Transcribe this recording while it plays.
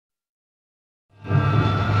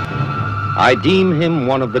I deem him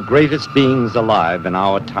one of the greatest beings alive in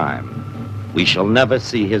our time. We shall never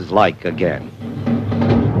see his like again.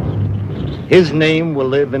 His name will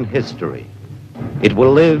live in history. It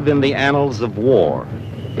will live in the annals of war.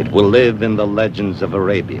 It will live in the legends of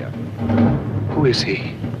Arabia. Who is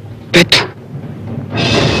he?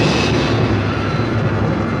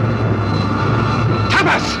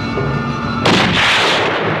 Tabas!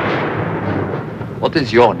 What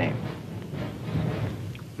is your name?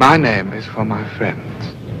 My name is for my friends.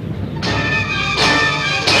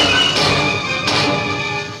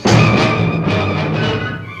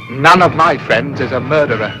 None of my friends is a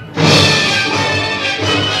murderer.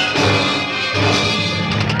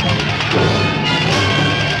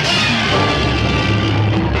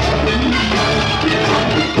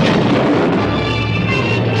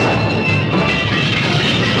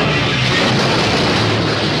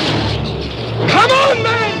 Come on,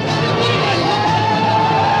 men!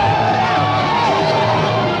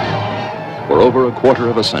 For over a quarter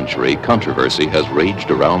of a century, controversy has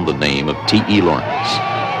raged around the name of T.E. Lawrence.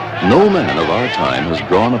 No man of our time has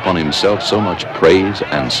drawn upon himself so much praise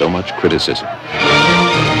and so much criticism.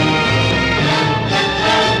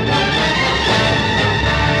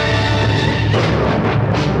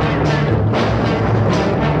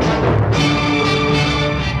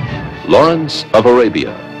 Lawrence of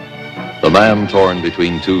Arabia, the man torn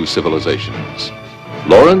between two civilizations.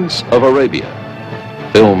 Lawrence of Arabia,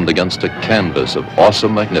 filmed against a canvas of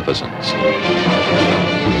awesome magnificence.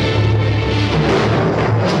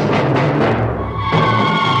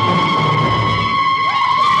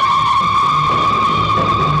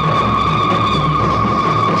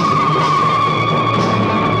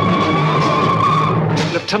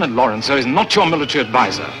 Lieutenant Lawrence, sir, is not your military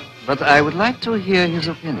advisor. But I would like to hear his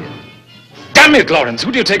opinion. Damn it, Lawrence,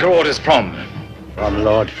 who do you take your orders from? From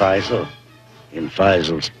Lord Faisal, in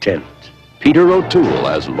Faisal's tent. Peter O'Toole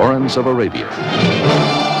as Lawrence of Arabia.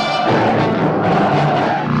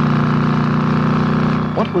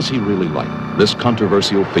 What was he really like, this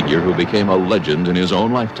controversial figure who became a legend in his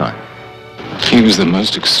own lifetime? He was the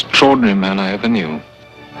most extraordinary man I ever knew.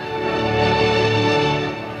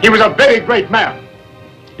 He was a very great man.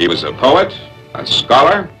 He was a poet, a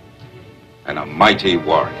scholar, and a mighty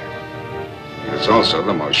warrior. He was also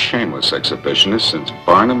the most shameless exhibitionist since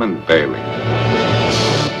Barnum and Bailey.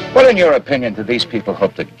 What, in your opinion, do these people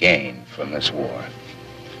hope to gain from this war?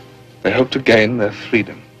 They hope to gain their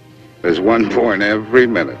freedom. There's one born every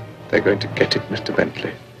minute. They're going to get it, Mr.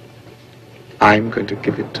 Bentley. I'm going to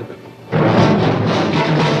give it to them.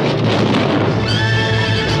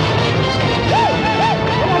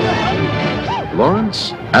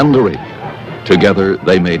 Lawrence and Arabia. Together,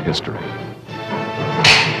 they made history.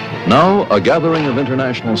 Now, a gathering of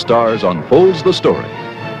international stars unfolds the story.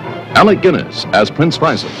 Alec Guinness as Prince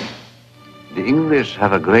Faisal. The English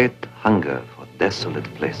have a great hunger for desolate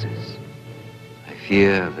places. I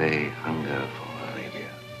fear they hunger for Arabia.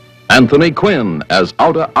 Anthony Quinn as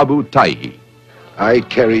Auda Abu Taihi. I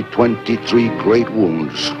carry 23 great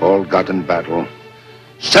wounds, all got in battle.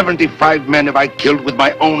 75 men have I killed with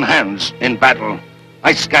my own hands in battle.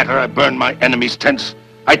 I scatter, I burn my enemies' tents.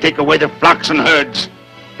 I take away their flocks and herds.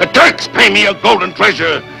 The Turks pay me a golden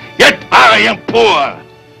treasure, yet I am poor.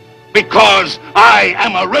 Because I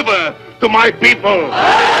am a river to my people.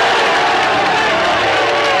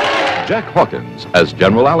 Jack Hawkins as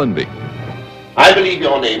General Allenby. I believe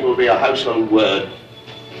your name will be a household word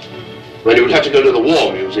when you will have to go to the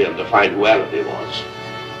War Museum to find who Allenby was.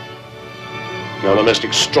 You're the most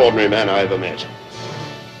extraordinary man I ever met.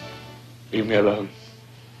 Leave me alone.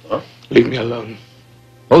 Huh? Leave me alone.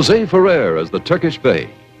 Jose Ferrer as the Turkish Bey.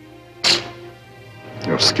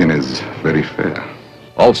 Your skin is very fair.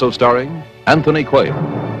 Also starring Anthony Quayle,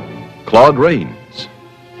 Claude Rains,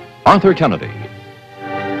 Arthur Kennedy.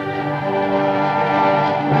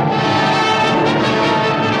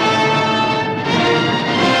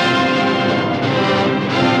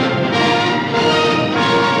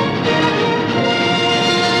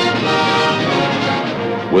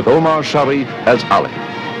 With Omar Sharif as Alec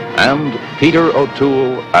and Peter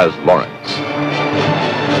O'Toole as Lawrence.